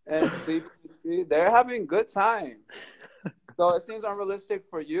and sleep in the street. They're having good time. So it seems unrealistic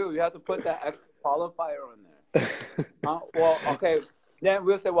for you. You have to put that extra qualifier on there. Well, okay. Then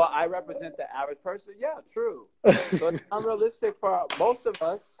we'll say, well, I represent the average person. Yeah, true. So it's unrealistic for most of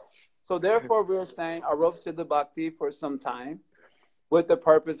us. So therefore, we're saying Aropa Siddha Bhakti for some time with the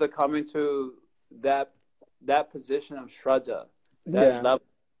purpose of coming to that position of Shraddha, that level of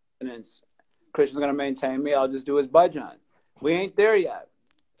confidence. Krishna's going to maintain me. I'll just do his bhajan. We ain't there yet.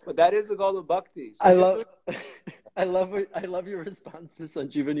 But that is the goal of Bhakti. So I love your response to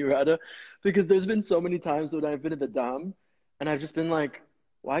Sanjeevani Radha, because there's been so many times when I've been at the Dham, and I've just been like,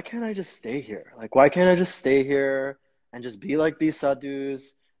 why can't I just stay here? Like, why can't I just stay here and just be like these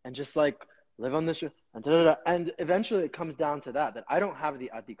sadhus and just like live on this? And eventually it comes down to that I don't have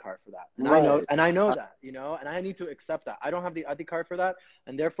the adhikar for that. And I know that, you know, and I need to accept that. I don't have the adhikar for that.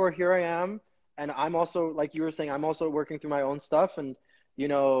 And therefore here I am. And I'm also, like you were saying, I'm also working through my own stuff, and, you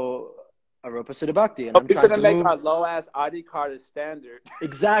know, Aropa Siddha Bhakti. And I'm trying to make our low-ass adhikar the standard.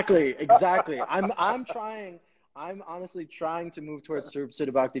 Exactly. I'm honestly trying to move towards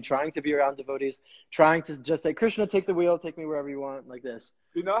Siddha Bhakti, trying to be around devotees, trying to just say, Krishna, take the wheel, take me wherever you want, like this.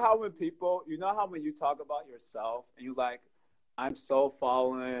 You know how when you talk about yourself and you like, I'm so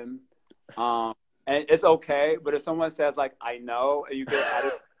fallen, and it's okay, but if someone says like, I know, and you get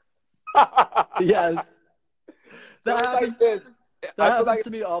added. Yes. That happens to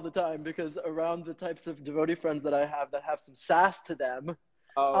me all the time, because around the types of devotee friends that I have that have some sass to them,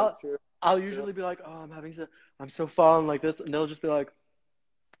 I'll usually be like, oh, I'm so fallen like this. And they'll just be like,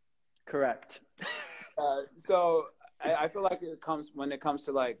 correct. So I feel like when it comes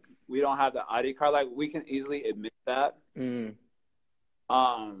to like, we don't have the adhikar, like we can easily admit that.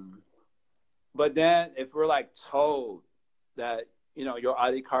 But then if we're like told that, you know, your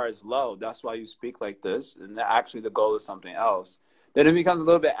adhikar is low, that's why you speak like this, and actually the goal is something else, then it becomes a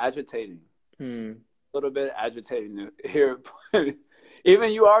little bit agitating. A little bit agitating to hear.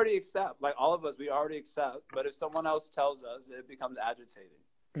 Even you already accept, like all of us, we already accept. But if someone else tells us, it becomes agitating.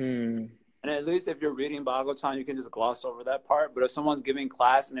 And at least if you're reading Bhagavatam, you can just gloss over that part. But if someone's giving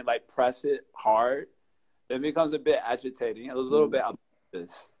class and they like press it hard, then it becomes a bit agitating, a little bit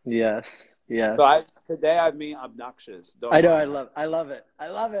obnoxious. Yes. So today I'm being obnoxious. I know. I love it.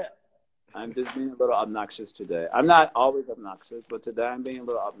 I'm just being a little obnoxious today. I'm not always obnoxious, but today I'm being a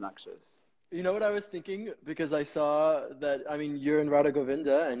little obnoxious. You know what I was thinking? Because I saw that, I mean, you're in Radha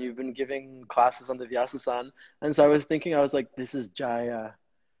Govinda and you've been giving classes on the Vyasasan. And so I was thinking, I was like, this is Jaya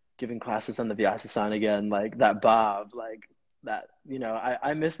giving classes on the Vyasasan again, like that Bob, like that, you know,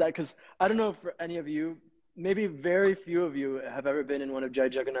 I miss that, because I don't know if for any of you, maybe very few of you have ever been in one of Jai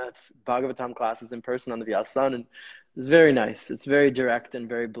Jagannath's Bhagavatam classes in person on the Vyasasan, and it's very nice. It's very direct and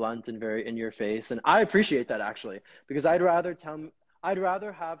very blunt and very in your face. And I appreciate that, actually, because I'd rather I'd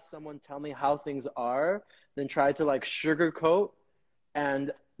rather have someone tell me how things are than try to like sugarcoat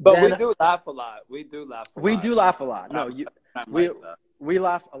and But we then do laugh a lot. We do laugh a we lot. do laugh a lot. No, I'm we like that. we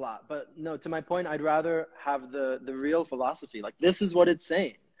laugh a lot. But no, to my point, I'd rather have the real philosophy. Like this is what it's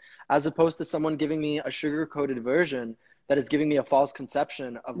saying, as opposed to someone giving me a sugar-coated version that is giving me a false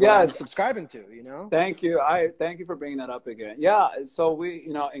conception of what I'm Yes. subscribing to, you know? Thank you. I thank you for bringing that up again. Yeah. So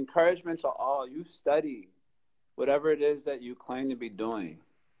we, encouragement to all, you study whatever it is that you claim to be doing.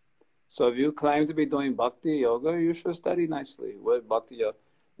 So if you claim to be doing bhakti yoga, you should study nicely with bhakti yoga.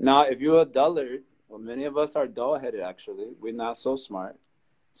 Now, if you're a dullard, well, many of us are dull-headed, actually. We're not so smart.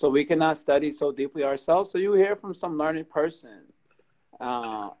 So we cannot study so deeply ourselves. So you hear from some learned person.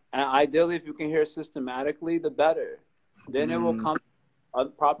 And ideally, if you can hear systematically, the better. Then it will come, a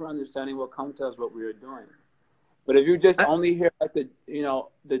proper understanding will come to us what we are doing. But if you just only hear like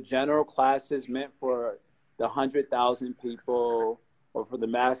the general classes meant for the 100,000 people or for the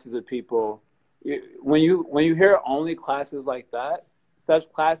masses of people, when you hear only classes like that,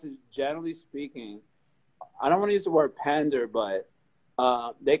 such classes, generally speaking, I don't want to use the word pander, but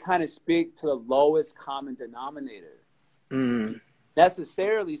they kind of speak to the lowest common denominator.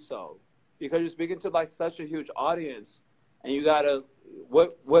 Necessarily so, because you're speaking to like such a huge audience, and you gotta,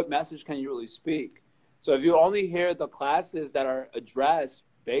 what message can you really speak? So if you only hear the classes that are addressed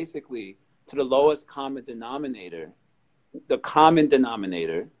basically to the lowest common denominator, then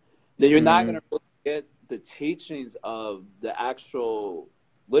you're not going to really get the teachings of the actual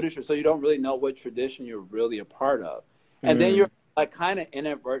literature. So you don't really know what tradition you're really a part of. And then you're like kind of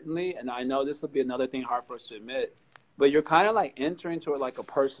inadvertently, and I know this will be another thing hard for us to admit, but you're kind of like entering into like a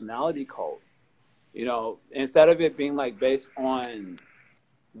personality cult, instead of it being like based on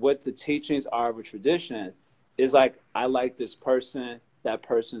what the teachings are of a tradition. Is like, I like this person, that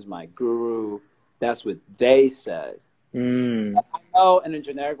person's my guru, that's what they said. I know in a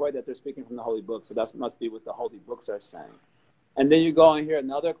generic way that they're speaking from the holy book, so that must be what the holy books are saying. And then you go and hear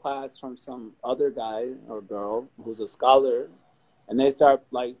another class from some other guy or girl who's a scholar, and they start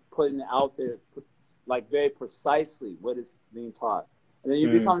like putting out there like very precisely what is being taught. And then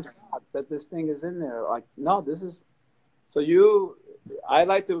you become shocked that this thing is in there. Like, no, this is, I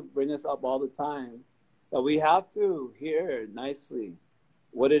like to bring this up all the time, that we have to hear nicely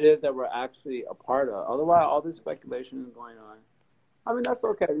what it is that we're actually a part of. Otherwise, all this speculation is going on. I mean, that's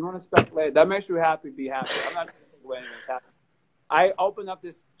okay. You want to speculate. That makes you happy, be happy. I'm not going to think away anyone's happy. I open up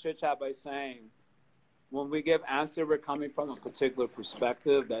this chit-chat by saying, when we give answer, we're coming from a particular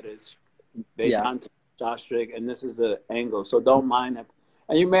perspective that is Vedanta, Shastric, and this is the angle. So don't mind it.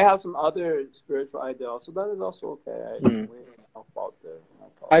 And you may have some other spiritual ideals, so that is also okay. We have no fault there.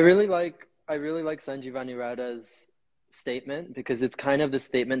 I really like Sanjivani Radha's statement, because it's kind of the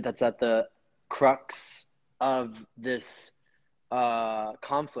statement that's at the crux of this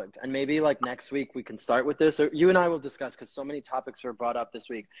conflict. And maybe like next week we can start with this, or you and I will discuss, because so many topics were brought up this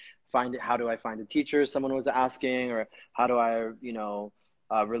week. How do I find a teacher, someone was asking, or how do I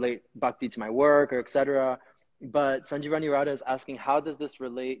relate bhakti to my work, or etc. But Sanjivani Radha is asking, how does this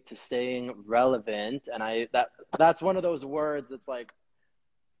relate to staying relevant? And that's one of those words that's like,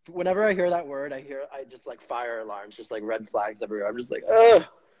 whenever I hear that word, I just like fire alarms, just like red flags everywhere. I'm just like, ugh.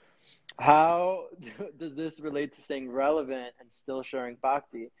 How does this relate to staying relevant and still sharing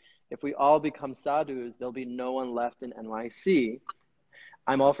bhakti? If we all become sadhus, there'll be no one left in NYC.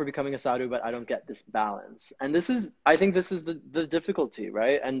 I'm all for becoming a sadhu, but I don't get this balance. And I think this is the difficulty,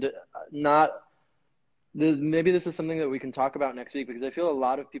 right? And maybe this is something that we can talk about next week, because I feel a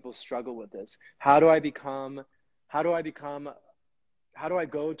lot of people struggle with this. How do I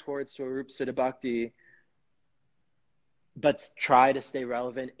go towards Swarup Siddha Bhakti, but try to stay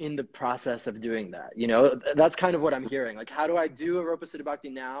relevant in the process of doing that? That's kind of what I'm hearing. Like, how do I do Arupa Siddha Bhakti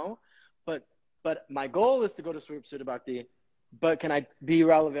now? But my goal is to go to Swarup Siddha Bhakti, but can I be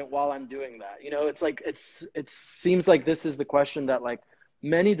relevant while I'm doing that? It's like, it seems like this is the question that like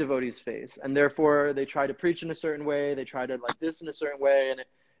many devotees face, and therefore they try to preach in a certain way, they try to like this in a certain way, and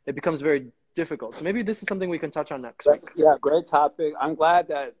it becomes very difficult. So maybe this is something we can touch on next week. Yeah, great topic. I'm glad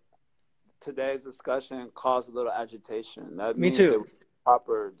that today's discussion caused a little agitation. That means it was a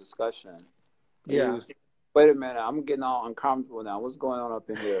proper discussion. Wait a minute, I'm getting all uncomfortable now. What's going on up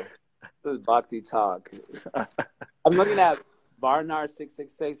in here? This is Bhakti talk. I'm looking at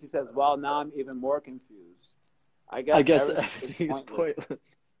Varnar666. He says, well, now I'm even more confused. I guess everything is pointless.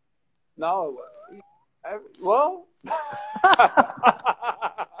 No. Well.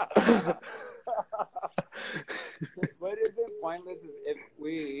 What isn't pointless is if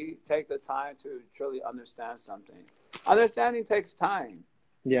we take the time to truly understand something. Understanding takes time.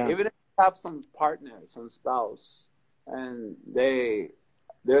 Yeah. Even if you have some partner, some spouse, and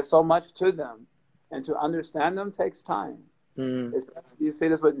there's so much to them, and to understand them takes time. Especially, you see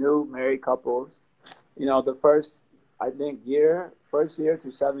this with new married couples. You know, the first year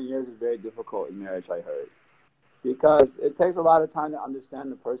to 7 years is very difficult in marriage, I heard, because it takes a lot of time to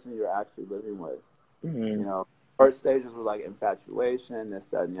understand the person you're actually living with. You know, first stages were like infatuation, this,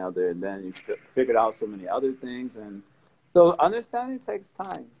 that, and the other, and then you figured out so many other things, and so understanding takes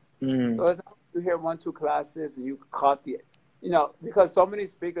time. So it's not like you hear 1-2 classes and you caught the, you know, because so many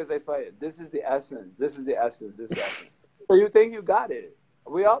speakers, they say, this is the essence, this is the essence, this is the essence. So you think you got it.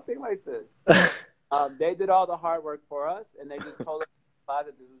 We all think like this. They did all the hard work for us, and they just told us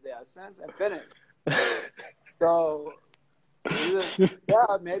that this is the essence and finished. So,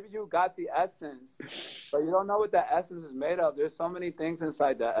 yeah, maybe you got the essence, but you don't know what that essence is made of. There's so many things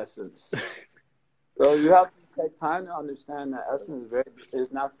inside that essence. So you have to take time to understand that essence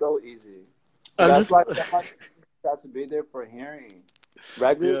is not so easy. So that's why so much has to be there for hearing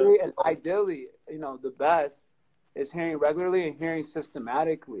regularly, and ideally, you know, the best is hearing regularly and hearing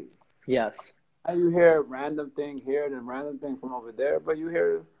systematically. Yes. And you hear a random thing here and a random thing from over there, but you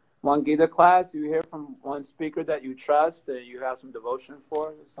hear one Gita class, you hear from one speaker that you trust and you have some devotion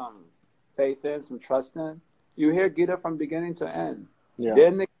for, some faith in, some trust in. You hear Gita from beginning to end. Yeah.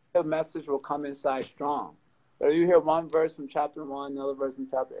 Then the message will come inside strong. But you hear one verse from chapter 1, another verse from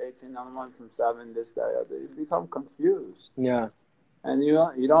chapter 18, another one from 7, this, that, other. You become confused. Yeah. And you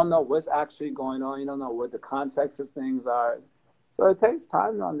don't know what's actually going on. You don't know what the context of things are. So it takes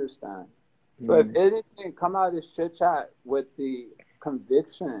time to understand. So if anything, come out of this chit-chat with the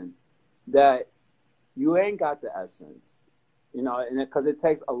conviction that you ain't got the essence, you know, and because it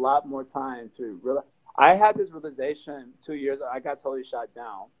takes a lot more time to realize. I had this realization 2 years ago. I got totally shot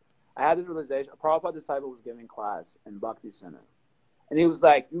down. I had this realization. A Prabhupada disciple was giving class in Bhakti Center. And he was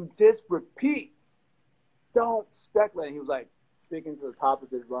like, you just repeat. Don't speculate. And he was like, speaking to the top of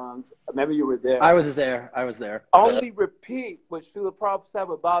his lungs. Maybe you were there. I was there. Only repeat what Srila Prabhupada said,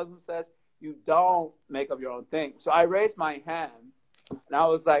 what Bhagavatam says. You don't make up your own thing. So I raised my hand, and I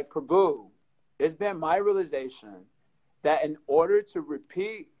was like, Prabhu, it's been my realization that in order to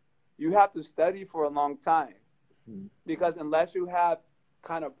repeat, you have to study for a long time. Because unless you have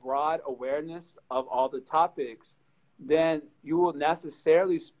kind of broad awareness of all the topics, then you will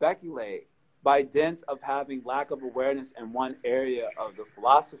necessarily speculate by dint of having lack of awareness in one area of the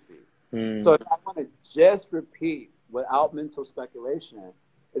philosophy. So if I want to just repeat without mental speculation,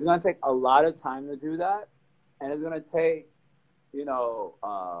 it's going to take a lot of time to do that. And it's going to take, you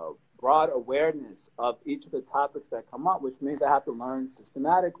know, broad awareness of each of the topics that come up, which means I have to learn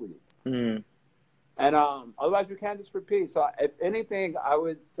systematically. And otherwise you can't just repeat. So if anything, I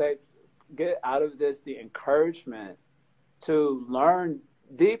would say get out of this the encouragement to learn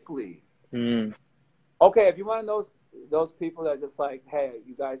deeply. Okay, if you want to know those people that are just like, hey,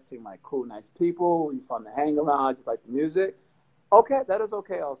 you guys seem like cool, nice people, you fun to hang around, just like the music. Okay, that is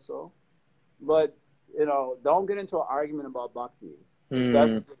okay also. But, you know, don't get into an argument about bhakti,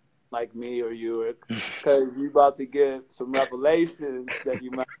 especially like me or you, because you're about to get some revelations that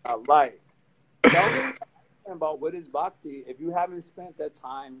you might not like. Don't get into an argument about what is bhakti if you haven't spent that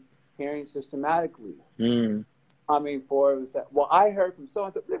time hearing systematically. I mean, well, I heard from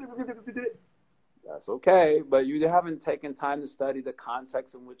so-and-so. That's okay, but you haven't taken time to study the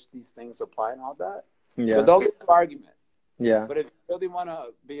context in which these things apply and all that. Yeah. So don't get into an argument. Yeah. But if you really want to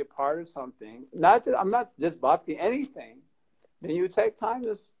be a part of something, I'm not just bhakti, anything, then you take time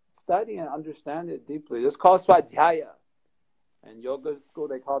to study and understand it deeply. It's called swadhyaya. In yoga school,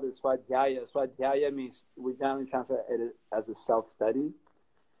 they call it swadhyaya. Swadhyaya means, we generally translate it as a self-study.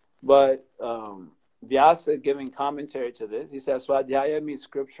 But Vyasa, giving commentary to this, he says swadhyaya means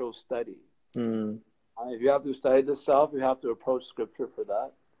scriptural study. If you have to study the self, you have to approach scripture for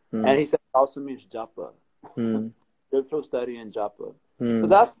that. And he said it also means japa. Spiritual study and japa. So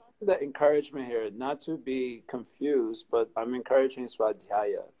that's the encouragement here, not to be confused, but I'm encouraging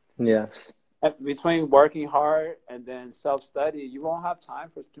swadhyaya. Yes. And between working hard and then self-study, you won't have time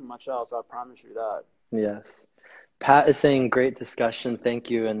for too much else. I promise you that. Yes. Pat is saying great discussion. Thank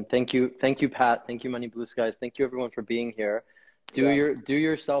you. And thank you, Pat. Thank you, Money Blue Skies. Thank you everyone for being here. Do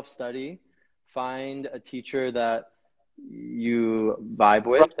your self-study. Find a teacher that you vibe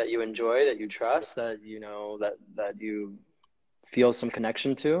with, that you enjoy, that you trust, that you know, that you feel some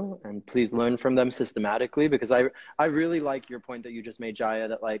connection to, and please learn from them systematically, because I really like your point that you just made, Jaya,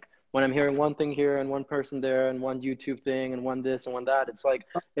 that like when I'm hearing one thing here and one person there and one YouTube thing and one this and one that, it's like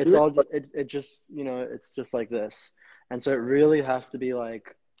it just, you know, it's just like this. And so it really has to be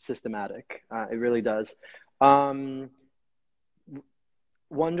like systematic. It really does.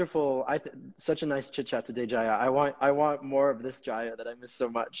 Wonderful. Such a nice chit chat today, Jaya. I want more of this Jaya that I miss so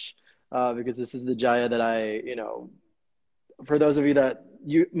much, because this is the Jaya that for those of you that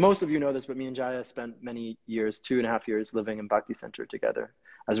most of you know this, but me and Jaya spent many years, 2.5 years living in Bhakti Center together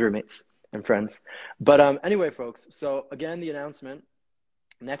as roommates and friends. But anyway, folks, so again, the announcement,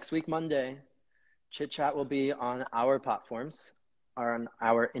 next week, Monday, Chit Chat will be on our platforms, on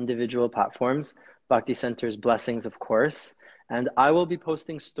our individual platforms, Bhakti Center's Blessings, of course. And I will be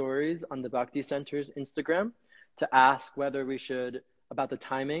posting stories on the Bhakti Center's Instagram to ask whether about the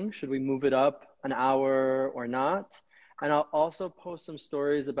timing, should we move it up an hour or not? And I'll also post some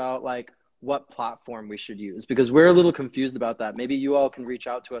stories about like what platform we should use, because we're a little confused about that. Maybe you all can reach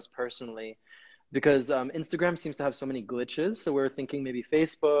out to us personally, because Instagram seems to have so many glitches. So we're thinking maybe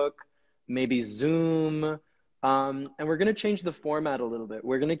Facebook, maybe Zoom. And we're going to change the format a little bit.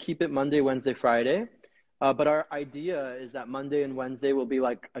 We're going to keep it Monday, Wednesday, Friday. But our idea is that Monday and Wednesday will be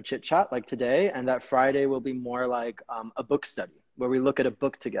like a chit chat like today, and that Friday will be more like a book study where we look at a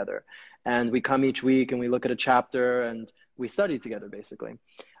book together, and we come each week and we look at a chapter and we study together basically.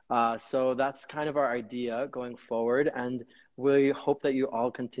 So that's kind of our idea going forward, and we hope that you all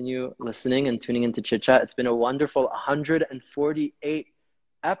continue listening and tuning into Chit Chat. It's been a wonderful 148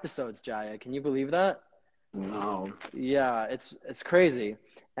 episodes, Jaya. Can you believe that? No. Yeah, it's crazy.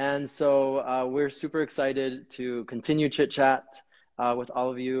 And so we're super excited to continue Chit Chat with all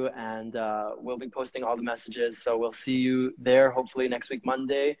of you, and we'll be posting all the messages. So we'll see you there hopefully next week,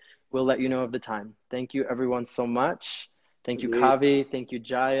 Monday. We'll let you know of the time. Thank you, everyone, so much. Thank you, Kavi. Thank you,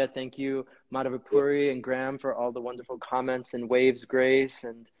 Jaya. Thank you, Madhavapuri and Graham, for all the wonderful comments, and Waves Grace.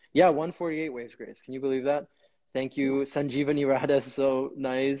 And yeah, 148 Waves Grace. Can you believe that? Thank you, Sanjeevani Radha, so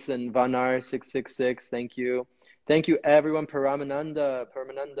nice. And Vanar666, thank you. Thank you, everyone. Paramananda,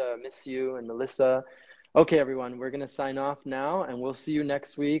 miss you, and Melissa. Okay, everyone, we're going to sign off now, and we'll see you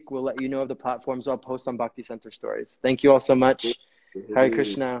next week. We'll let you know of the platforms I'll post on Bhakti Center Stories. Thank you all so much. Hare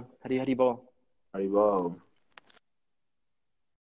Krishna. Hari Hari Bol. Hari Bol.